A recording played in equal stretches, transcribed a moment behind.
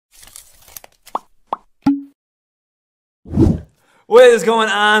What is going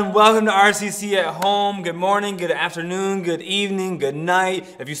on? Welcome to RCC at Home. Good morning, good afternoon, good evening, good night.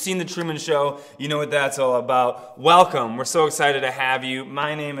 If you've seen The Truman Show, you know what that's all about. Welcome. We're so excited to have you.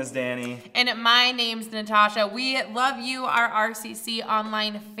 My name is Danny. And my name's Natasha. We love you, our RCC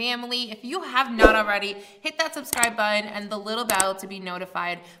online family. If you have not already, hit that subscribe button and the little bell to be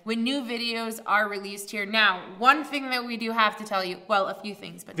notified when new videos are released here. Now, one thing that we do have to tell you, well, a few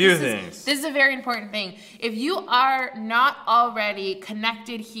things, but this is a very important thing. If you are not already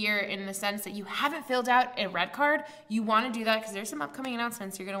connected here in the sense that you haven't filled out a red card, you want to do that because there's some upcoming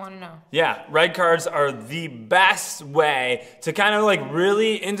announcements you're going to want to know. Yeah, red cards are the best way to kind of like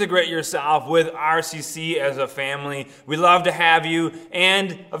really integrate yourself with RCC as a family. We love to have you.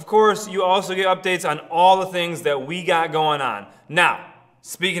 And of course, you also get updates on all the things that we got going on. Now,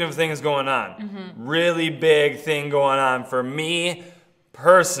 speaking of things going on, really big thing going on for me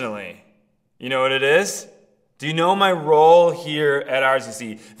personally. You know what it is? Do you know my role here at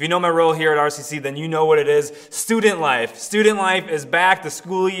RCC? If you know my role here at RCC, then you know what it is. Student life. Student life is back. The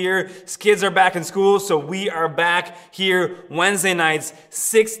school year. Kids are back in school, so we are back here Wednesday nights,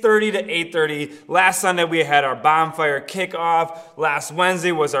 6:30 to 8:30. Last Sunday we had our bonfire kickoff. Last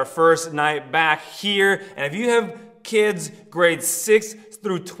Wednesday was our first night back here. And if you have kids grades 6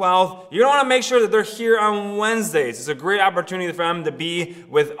 through 12, you're going to want to make sure that they're here on Wednesdays. It's a great opportunity for them to be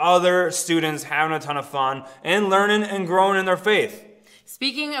with other students having a ton of fun and learning and growing in their faith.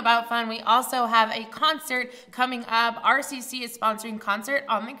 Speaking about fun, we also have a concert coming up. RCC is sponsoring Concert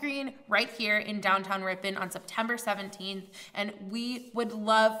on the Green right here in downtown Ripon on September 17th. And we would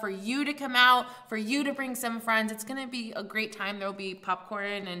love for you to come out, for you to bring some friends. It's going to be a great time. There will be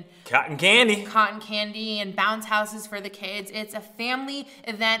popcorn and cotton candy and bounce houses for the kids. It's a family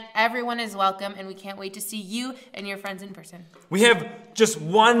event. Everyone is welcome, and we can't wait to see you and your friends in person. We have just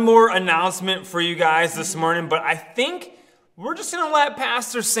one more announcement for you guys this morning, but I think we're just going to let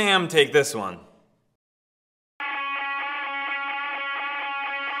Pastor Sam take this one.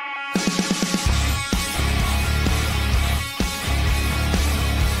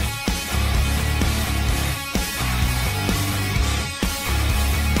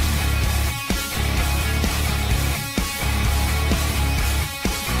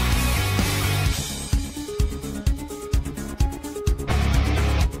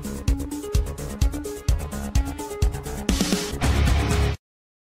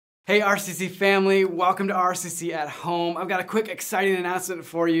 Hey RCC family, welcome to RCC at Home. I've got a quick exciting announcement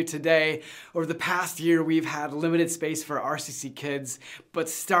for you today. Over the past year, we've had limited space for RCC kids, but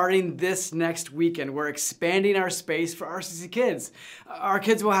starting this next weekend, we're expanding our space for RCC kids. Our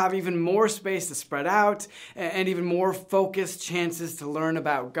kids will have even more space to spread out and even more focused chances to learn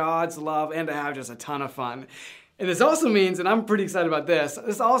about God's love and to have just a ton of fun. And this also means, and I'm pretty excited about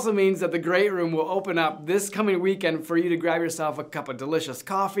this also means that the Great Room will open up this coming weekend for you to grab yourself a cup of delicious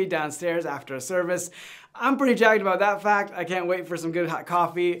coffee downstairs after a service. I'm pretty jacked about that fact. I can't wait for some good hot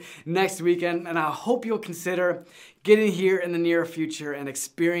coffee next weekend, and I hope you'll consider getting here in the near future and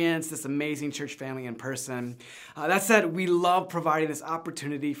experience this amazing church family in person. That said, we love providing this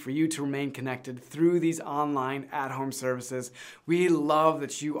opportunity for you to remain connected through these online at-home services. We love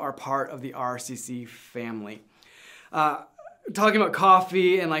that you are part of the RCC family. Talking about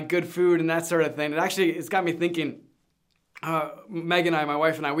coffee and like good food and that sort of thing, it's got me thinking. Meg and I, my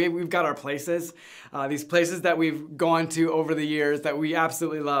wife and I, we've got our places, these places that we've gone to over the years that we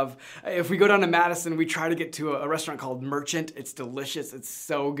absolutely love. If we go down to Madison, we try to get to a restaurant called Merchant. It's delicious. It's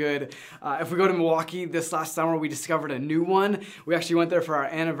so good. If we go to Milwaukee this last summer, we discovered a new one. We actually went there for our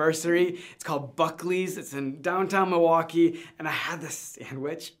anniversary. It's called Buckley's. It's in downtown Milwaukee, and I had this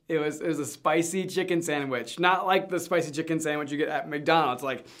sandwich. It was a spicy chicken sandwich, not like the spicy chicken sandwich you get at McDonald's.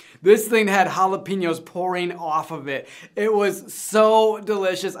 Like this thing had jalapenos pouring off of it. It was so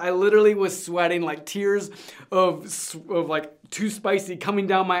delicious. I literally was sweating, like tears of like too spicy coming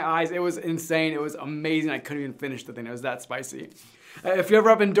down my eyes. It was insane. It was amazing. I couldn't even finish the thing. It was that spicy. If you're ever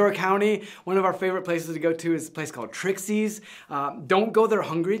up in Door County, one of our favorite places to go to is a place called Trixie's. Don't go there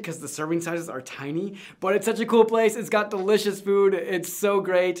hungry because the serving sizes are tiny, but it's such a cool place. It's got delicious food. It's so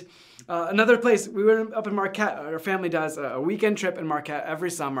great. Another place, we were up in Marquette. Our family does a weekend trip in Marquette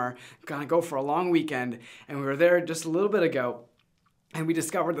every summer. Gonna go for a long weekend, and we were there just a little bit ago, and we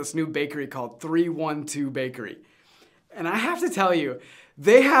discovered this new bakery called 312 Bakery. And I have to tell you,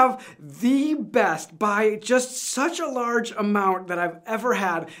 they have the best, by just such a large amount that I've ever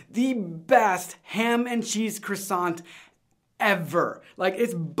had, the best ham and cheese croissant ever. Like,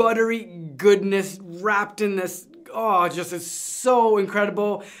 it's buttery goodness wrapped in this just it's so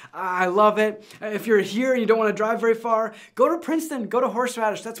incredible. I love it. If you're here and you don't want to drive very far, go to Princeton, go to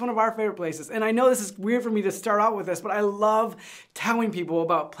Horseradish. That's one of our favorite places. And I know this is weird for me to start out with this, but I love telling people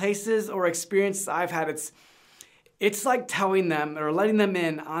about places or experiences I've had. It's like telling them or letting them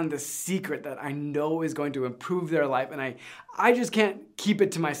in on the secret that I know is going to improve their life, and I just can't keep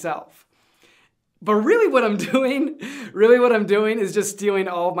it to myself. But really what I'm doing is just stealing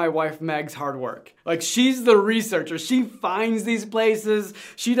all of my wife Meg's hard work. Like, she's the researcher. She finds these places.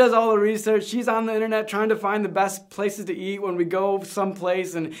 She does all the research. She's on the internet trying to find the best places to eat when we go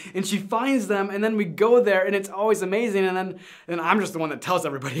someplace, and she finds them, and then we go there, and it's always amazing, and then I'm just the one that tells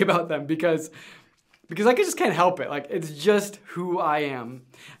everybody about them because I just can't help it. Like, it's just who I am.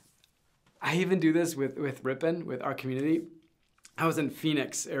 I even do this with Ripon, with our community. I was in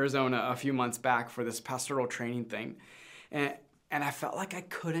Phoenix, Arizona a few months back for this pastoral training thing. And I felt like I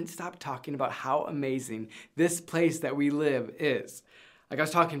couldn't stop talking about how amazing this place that we live is. Like, I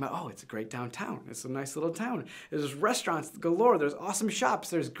was talking about, it's a great downtown. It's a nice little town. There's restaurants galore. There's awesome shops.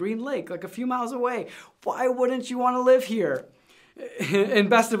 There's Green Lake, like a few miles away. Why wouldn't you want to live here? And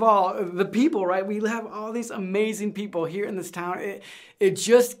best of all, the people, right? We have all these amazing people here in this town. It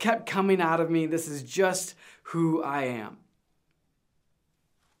just kept coming out of me. This is just who I am.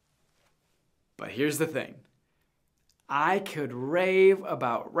 But here's the thing. I could rave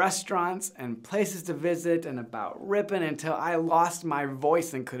about restaurants and places to visit and about Ripon until I lost my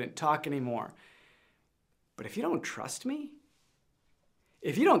voice and couldn't talk anymore. But if you don't trust me,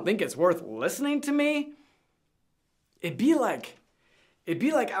 if you don't think it's worth listening to me, it'd be like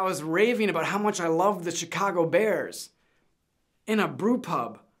I was raving about how much I love the Chicago Bears in a brew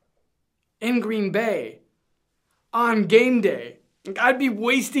pub in Green Bay on game day. I'd be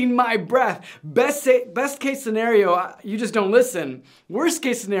wasting my breath. Best case scenario, you just don't listen. Worst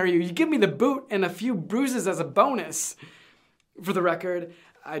case scenario, you give me the boot and a few bruises as a bonus. For the record,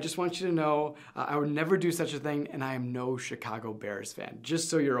 I just want you to know I would never do such a thing, and I am no Chicago Bears fan, just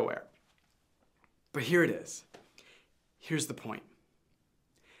so you're aware. But here it is. Here's the point.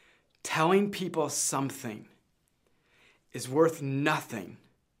 Telling people something is worth nothing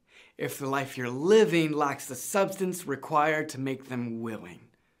if the life you're living lacks the substance required to make them willing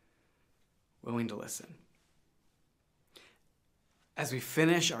to listen. As we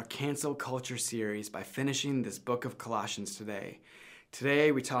finish our cancel culture series by finishing this book of Colossians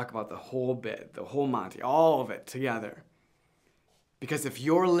today we talk about the whole bit, the whole Monty, all of it together. Because if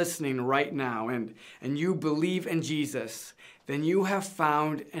you're listening right now and you believe in Jesus, then you have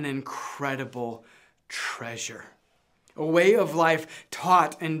found an incredible treasure. A way of life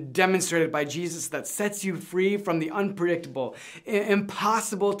taught and demonstrated by Jesus that sets you free from the unpredictable,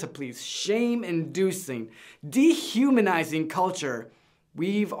 impossible to please, shame-inducing, dehumanizing culture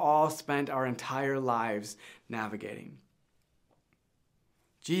we've all spent our entire lives navigating.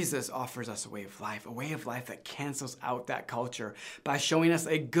 Jesus offers us a way of life that cancels out that culture by showing us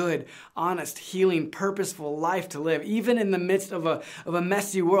a good, honest, healing, purposeful life to live, even in the midst of a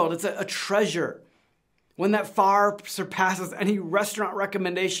messy world. It's a treasure, one that far surpasses any restaurant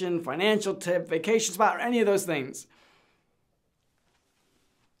recommendation, financial tip, vacation spot, or any of those things.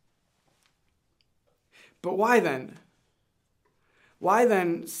 But why then? Why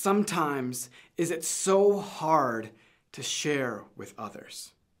then sometimes is it so hard to share with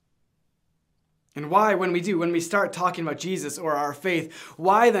others? And why, when we start talking about Jesus or our faith,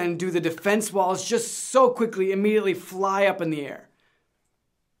 why then do the defense walls just so quickly, immediately fly up in the air?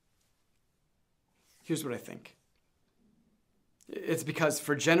 Here's what I think. It's because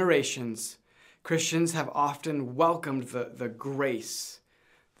for generations, Christians have often welcomed the grace,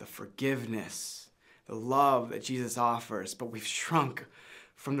 the forgiveness, the love that Jesus offers, but we've shrunk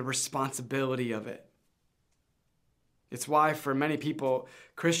from the responsibility of it. It's why for many people,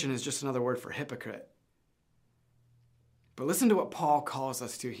 Christian is just another word for hypocrite. But listen to what Paul calls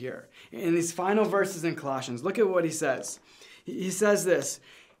us to here. In these final verses in Colossians, look at what he says. He says this.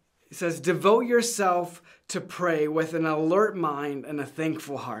 He says, devote yourself to pray with an alert mind and a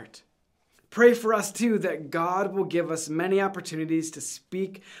thankful heart. Pray for us too that God will give us many opportunities to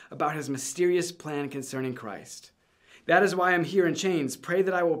speak about his mysterious plan concerning Christ. That is why I'm here in chains. Pray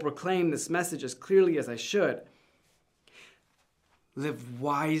that I will proclaim this message as clearly as I should. Live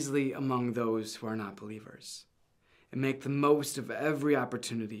wisely among those who are not believers and make the most of every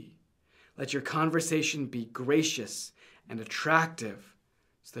opportunity. Let your conversation be gracious and attractive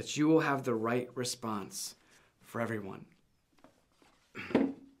so that you will have the right response for everyone.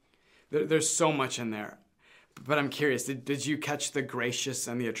 There's so much in there, but I'm curious, did you catch the gracious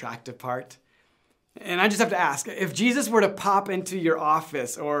and the attractive part? And I just have to ask, if Jesus were to pop into your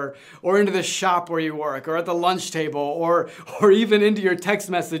office or into the shop where you work or at the lunch table or even into your text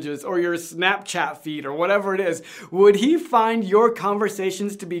messages or your Snapchat feed or whatever it is, would he find your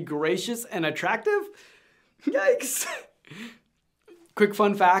conversations to be gracious and attractive? Yikes. Quick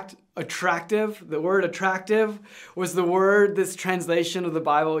fun fact, attractive, the word attractive was the word this translation of the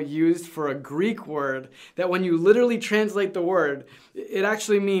Bible used for a Greek word that when you literally translate the word, it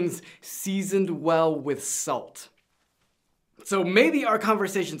actually means seasoned well with salt. So maybe our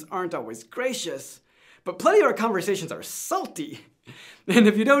conversations aren't always gracious, but plenty of our conversations are salty. And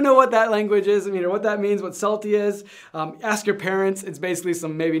if you don't know what that language is, or what that means, what salty is, ask your parents. It's basically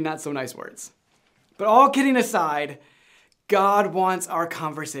some maybe not so nice words. But all kidding aside, God wants our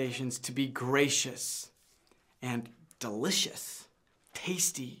conversations to be gracious and delicious,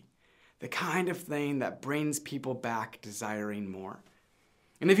 tasty, the kind of thing that brings people back desiring more.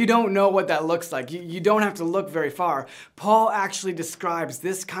 And if you don't know what that looks like, you don't have to look very far. Paul actually describes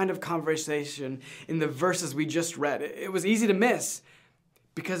this kind of conversation in the verses we just read. It was easy to miss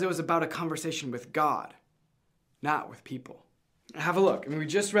because it was about a conversation with God, not with people. Have a look. We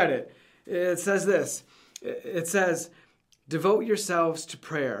just read it. It says this. It says, devote yourselves to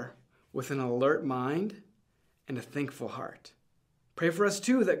prayer with an alert mind and a thankful heart. Pray for us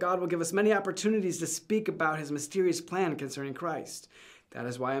too that God will give us many opportunities to speak about his mysterious plan concerning Christ. That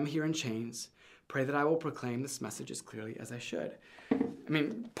is why I'm here in chains. Pray that I will proclaim this message as clearly as I should.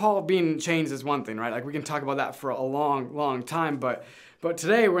 Paul being in chains is one thing, right? Like we can talk about that for a long, long time, but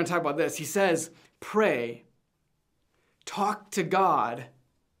today we're going to talk about this. He says, pray, talk to God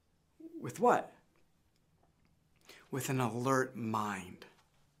with what? With an alert mind,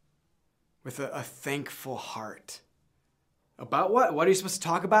 with a thankful heart. About what? What are you supposed to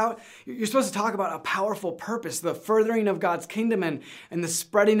talk about? You're supposed to talk about a powerful purpose, the furthering of God's kingdom and the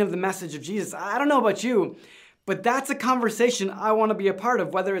spreading of the message of Jesus. I don't know about you, but that's a conversation I want to be a part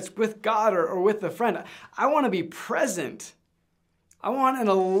of, whether it's with God or with a friend. I want to be present. I want an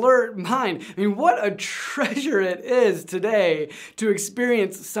alert mind. What a treasure it is today to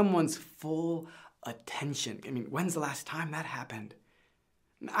experience someone's full attention. When's the last time that happened?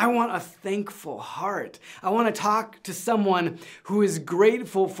 I want a thankful heart. I want to talk to someone who is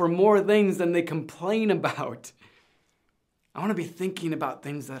grateful for more things than they complain about. I want to be thinking about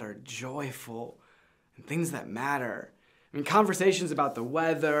things that are joyful and things that matter. Conversations about the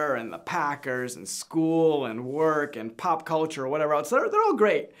weather and the Packers and school and work and pop culture or whatever else, they're all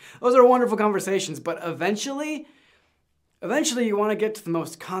great. Those are wonderful conversations, but eventually you want to get to the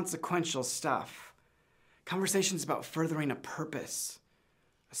most consequential stuff. Conversations about furthering a purpose,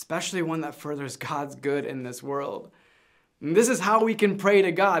 especially one that furthers God's good in this world. And this is how we can pray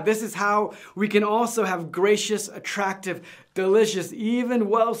to God. This is how we can also have gracious, attractive, delicious, even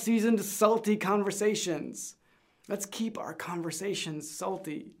well-seasoned, salty conversations. Let's keep our conversations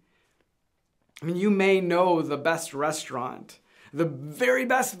salty. You may know the best restaurant, the very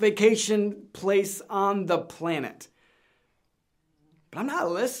best vacation place on the planet. But I'm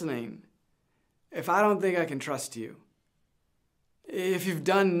not listening if I don't think I can trust you. If you've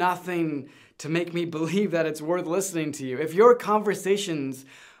done nothing to make me believe that it's worth listening to you, if your conversations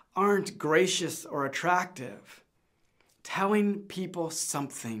aren't gracious or attractive, telling people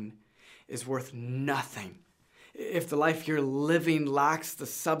something is worth nothing if the life you're living lacks the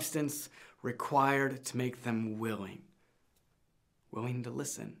substance required to make them willing to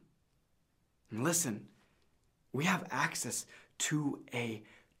listen. And listen, we have access to a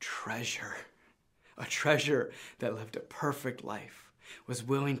treasure that lived a perfect life, was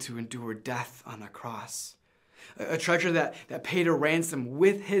willing to endure death on a cross. A treasure that paid a ransom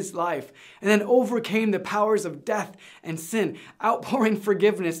with his life and then overcame the powers of death and sin, outpouring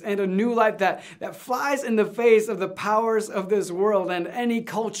forgiveness and a new life that flies in the face of the powers of this world and any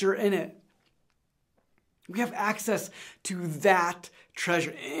culture in it. We have access to that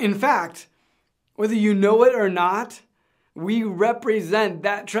treasure. In fact, whether you know it or not, we represent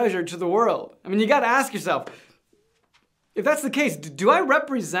that treasure to the world. You got to ask yourself, if that's the case, do I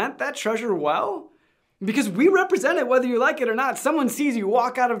represent that treasure well? Because we represent it whether you like it or not. Someone sees you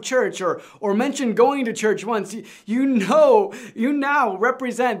walk out of church or mention going to church once. You now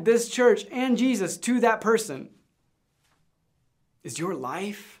represent this church and Jesus to that person. Is your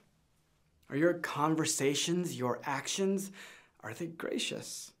life, are your conversations, your actions, are they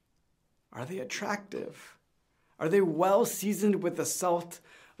gracious? Are they attractive? Are they well seasoned with the salt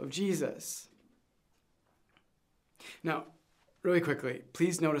of Jesus? Now, really quickly,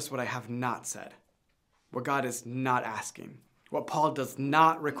 please notice what I have not said. What God is not asking. What Paul does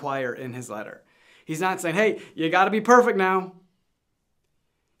not require in his letter. He's not saying, hey, you got to be perfect now.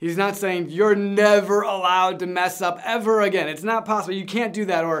 He's not saying you're never allowed to mess up ever again. It's not possible. You can't do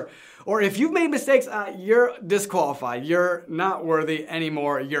that. Or if you've made mistakes, you're disqualified. You're not worthy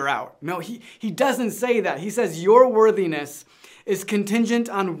anymore. You're out. No, he doesn't say that. He says your worthiness is contingent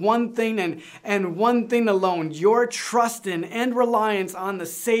on one thing and one thing alone, your trust in and reliance on the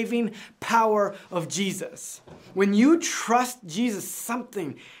saving power of Jesus. When you trust Jesus,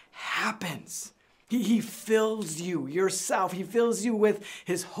 something happens. He fills you, yourself. He fills you with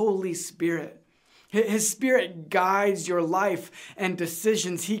His Holy Spirit. His Spirit guides your life and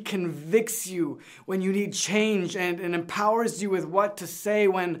decisions. He convicts you when you need change and empowers you with what to say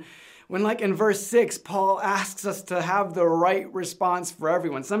when like in verse 6, Paul asks us to have the right response for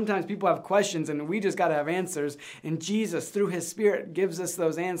everyone. Sometimes people have questions and we just got to have answers. And Jesus, through His Spirit, gives us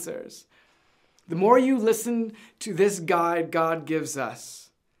those answers. The more you listen to this guide God gives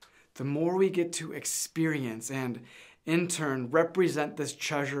us, the more we get to experience and in turn represent this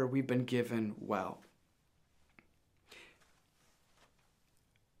treasure we've been given well.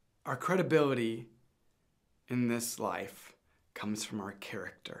 Our credibility in this life comes from our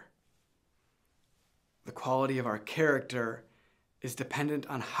character. The quality of our character is dependent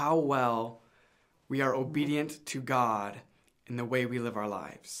on how well we are obedient to God in the way we live our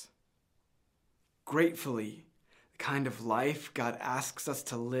lives. Gratefully, the kind of life God asks us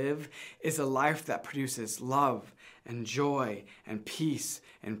to live is a life that produces love and joy and peace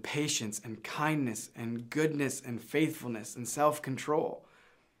and patience and kindness and goodness and faithfulness and self-control.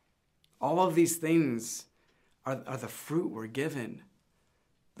 All of these things are the fruit we're given.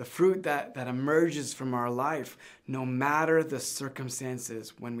 The fruit that emerges from our life, no matter the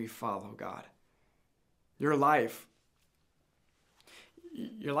circumstances when we follow God. Your life's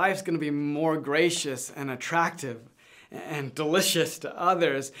going to be more gracious and attractive and delicious to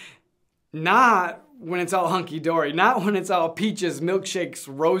others, not when it's all hunky-dory, not when it's all peaches, milkshakes,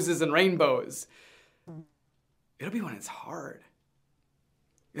 roses, and rainbows. It'll be when it's hard.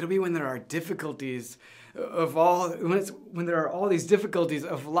 It'll be when there are difficulties when there are all these difficulties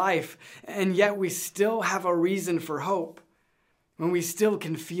of life, and yet we still have a reason for hope. When we still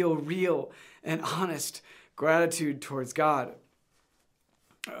can feel real and honest gratitude towards God.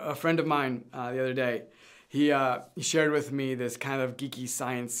 A friend of mine the other day, he shared with me this kind of geeky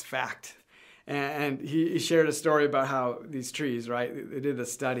science fact. And he shared a story about how these trees, right? They did a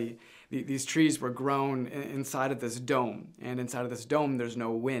study. These trees were grown inside of this dome. And inside of this dome, there's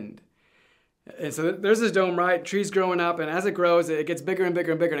no wind. And so there's this dome, right? Trees growing up. And as it grows, it gets bigger and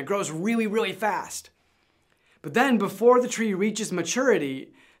bigger and bigger. And it grows really, really fast. But then before the tree reaches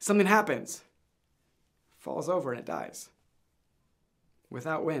maturity, something happens. It falls over and it dies.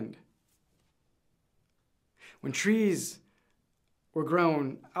 Without wind. When trees were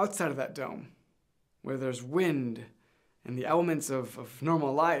grown outside of that dome, where there's wind and the elements of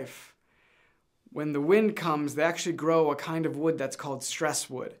normal life, when the wind comes, they actually grow a kind of wood that's called stress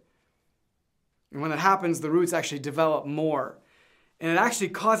wood. And when that happens, the roots actually develop more. And it actually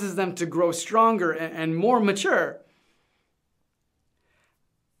causes them to grow stronger and more mature.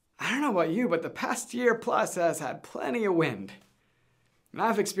 I don't know about you, but the past year plus has had plenty of wind. And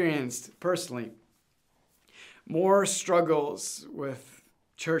I've experienced, personally, more struggles with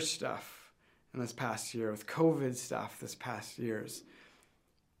church stuff in this past year, with COVID stuff this past years,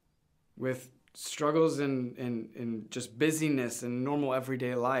 with struggles in just busyness and normal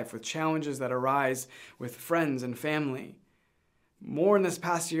everyday life, with challenges that arise with friends and family. More in this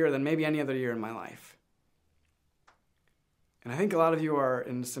past year than maybe any other year in my life. And I think a lot of you are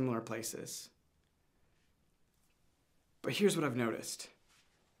in similar places. But here's what I've noticed.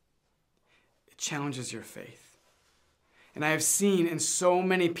 It challenges your faith. And I have seen in so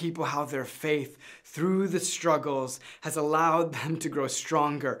many people how their faith through the struggles has allowed them to grow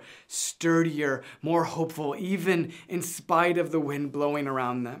stronger, sturdier, more hopeful, even in spite of the wind blowing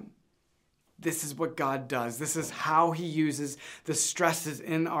around them. This is what God does. This is how He uses the stresses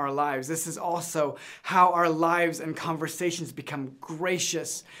in our lives. This is also how our lives and conversations become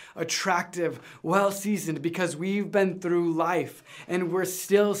gracious, attractive, well-seasoned, because we've been through life and we're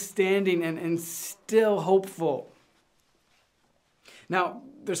still standing and still hopeful. Now,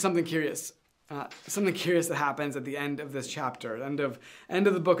 there's something curious that happens at the end of this chapter, end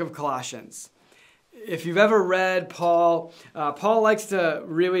of the book of Colossians. If you've ever read Paul, Paul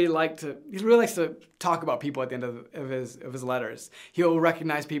really likes to talk about people at the end of his letters. He'll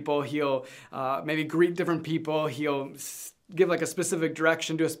recognize people. He'll maybe greet different people. He'll give like a specific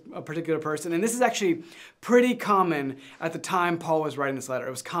direction to a particular person. And this is actually pretty common at the time Paul was writing this letter.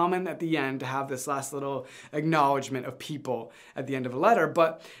 It was common at the end to have this last little acknowledgement of people at the end of a letter.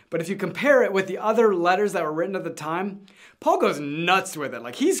 But if you compare it with the other letters that were written at the time, Paul goes nuts with it.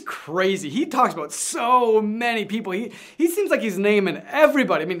 Like, he's crazy. He talks about so many people. He seems like he's naming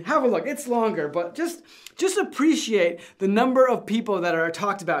everybody. I mean, have a look. It's longer, but just appreciate the number of people that are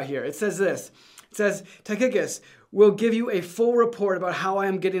talked about here. It says this. It says, Tychicus will give you a full report about how I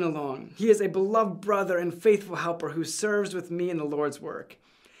am getting along. He is a beloved brother and faithful helper who serves with me in the Lord's work.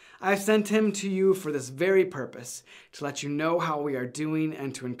 I have sent him to you for this very purpose, to let you know how we are doing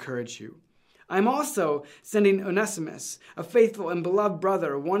and to encourage you. I am also sending Onesimus, a faithful and beloved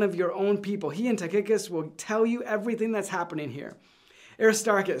brother, one of your own people. He and Tychicus will tell you everything that's happening here.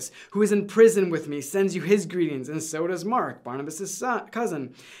 Aristarchus, who is in prison with me, sends you his greetings, and so does Mark, Barnabas'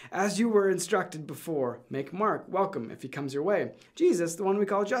 cousin. As you were instructed before, make Mark welcome if he comes your way. Jesus, the one we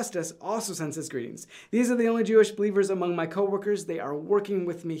call Justus, also sends his greetings. These are the only Jewish believers among my co-workers. They are working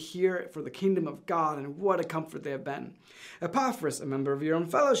with me here for the kingdom of God, and what a comfort they have been. Epaphras, a member of your own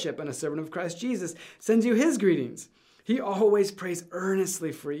fellowship and a servant of Christ Jesus, sends you his greetings. He always prays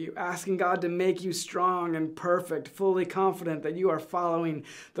earnestly for you, asking God to make you strong and perfect, fully confident that you are following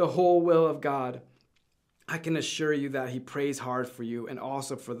the whole will of God. I can assure you that he prays hard for you and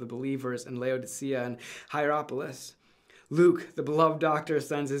also for the believers in Laodicea and Hierapolis. Luke, the beloved doctor,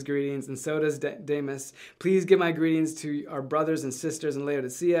 sends his greetings, and so does Demas. Please give my greetings to our brothers and sisters in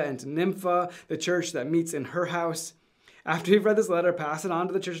Laodicea and to Nympha, the church that meets in her house. After you've read this letter, pass it on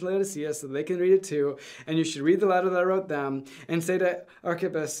to the church of Laodicea so they can read it too. And you should read the letter that I wrote them and say to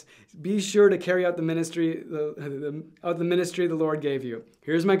Archippus, be sure to carry out the ministry the Lord gave you.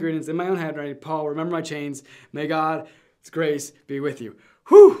 Here's my greetings in my own handwriting. Paul, remember my chains. May God's grace be with you.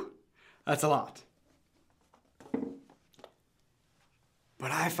 Whew! That's a lot.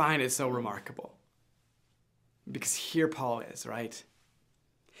 But I find it so remarkable. Because here Paul is, right?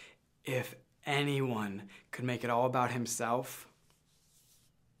 If anyone could make it all about himself,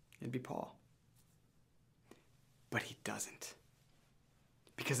 it'd be Paul. But he doesn't.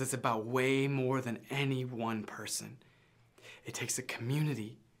 Because it's about way more than any one person. It takes a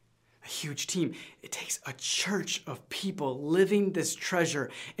community, a huge team. It takes a church of people living this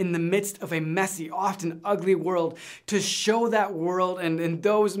treasure in the midst of a messy, often ugly world to show that world and in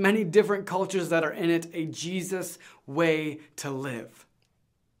those many different cultures that are in it a Jesus way to live.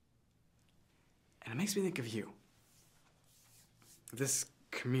 And it makes me think of you. This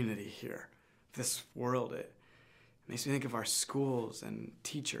community here, this world, it makes me think of our schools and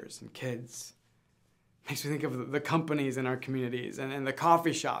teachers and kids. It makes me think of the companies in our communities and the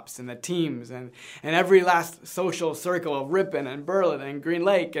coffee shops and the teams and every last social circle of Ripon and Berlin and Green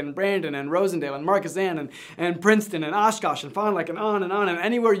Lake and Brandon and Rosendale and Marcus Ann and Princeton and Oshkosh and Fond du Lac and on and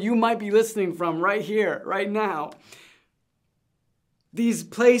anywhere you might be listening from right here, right now. These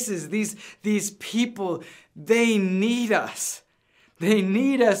places, these people, they need us. They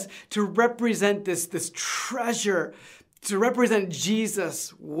need us to represent this treasure, to represent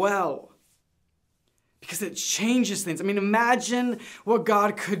Jesus well. Because it changes things. I mean, imagine what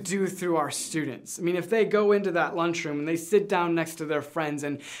God could do through our students. I mean, if they go into that lunchroom and they sit down next to their friends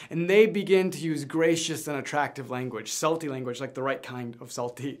and they begin to use gracious and attractive language, salty language, like the right kind of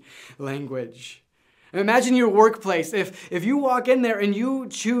salty language. Imagine your workplace. If you walk in there and you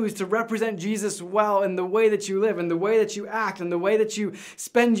choose to represent Jesus well in the way that you live, in the way that you act, in the way that you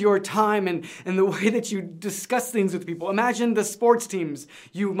spend your time, and the way that you discuss things with people. Imagine the sports teams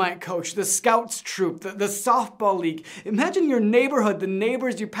you might coach, the scouts troop, the softball league. Imagine your neighborhood, the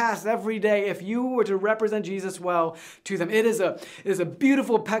neighbors you pass every day, if you were to represent Jesus well to them. It is a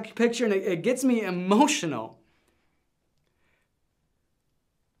beautiful picture, and it gets me emotional.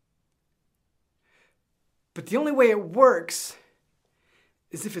 But the only way it works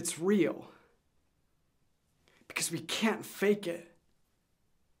is if it's real. Because we can't fake it.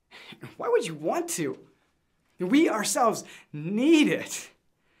 Why would you want to? We ourselves need it.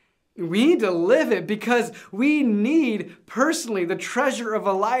 We need to live it because we need personally the treasure of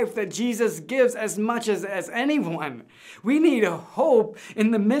a life that Jesus gives as much as anyone. We need hope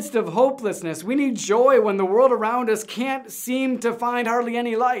in the midst of hopelessness. We need joy when the world around us can't seem to find hardly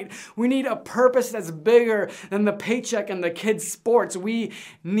any light. We need a purpose that's bigger than the paycheck and the kids' sports. We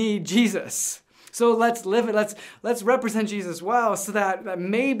need Jesus. So let's live it. Let's represent Jesus well so that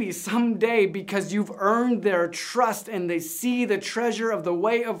maybe someday, because you've earned their trust and they see the treasure of the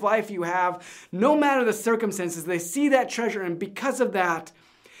way of life you have, no matter the circumstances, they see that treasure, and because of that,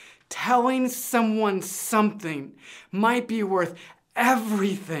 telling someone something might be worth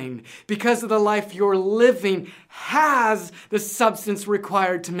everything, because of the life you're living, has the substance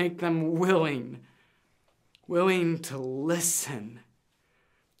required to make them willing to listen.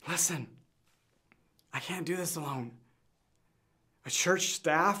 Listen, I can't do this alone. A church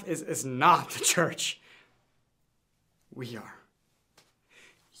staff is not the church. We are.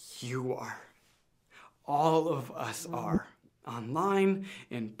 You are. All of us are. Online,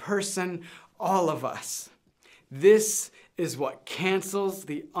 in person, all of us. This is what cancels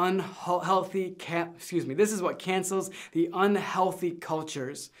the unhealthy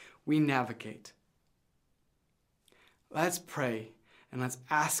cultures we navigate. Let's pray and let's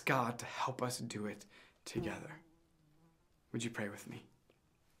ask God to help us do it together. Would you pray with me?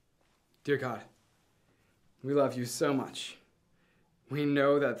 Dear God, we love you so much. We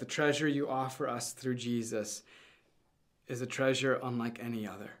know that the treasure you offer us through Jesus is a treasure unlike any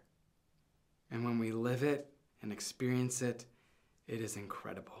other. And when we live it and experience it, it is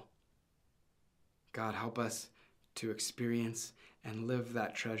incredible. God, help us to experience and live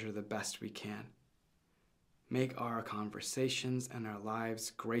that treasure the best we can. Make our conversations and our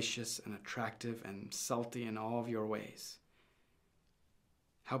lives gracious and attractive and salty in all of your ways.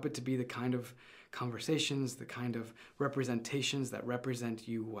 Help it to be the kind of conversations, the kind of representations that represent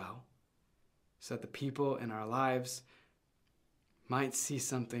you well, so that the people in our lives might see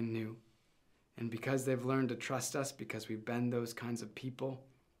something new. And because they've learned to trust us, because we've been those kinds of people,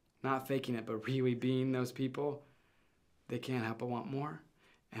 not faking it, but really being those people, they can't help but want more,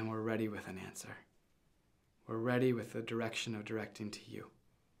 and we're ready with an answer. We're ready with the direction of directing to you.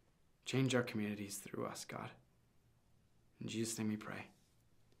 Change our communities through us, God. In Jesus' name we pray.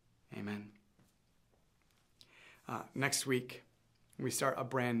 Amen. Next week, we start a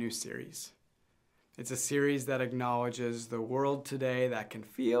brand new series. It's a series that acknowledges the world today that can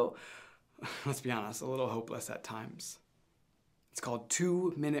feel, let's be honest, a little hopeless at times. It's called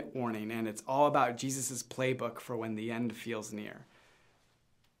 2-Minute Warning, and it's all about Jesus' playbook for when the end feels near.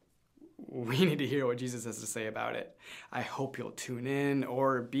 We need to hear what Jesus has to say about it. I hope you'll tune in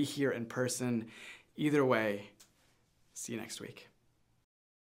or be here in person. Either way, see you next week.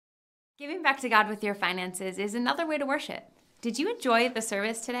 Giving back to God with your finances is another way to worship. Did you enjoy the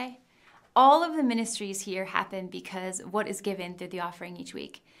service today? All of the ministries here happen because of what is given through the offering each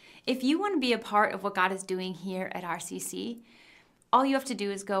week. If you want to be a part of what God is doing here at RCC, all you have to do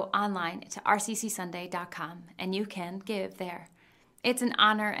is go online to rccsunday.com and you can give there. It's an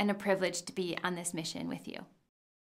honor and a privilege to be on this mission with you.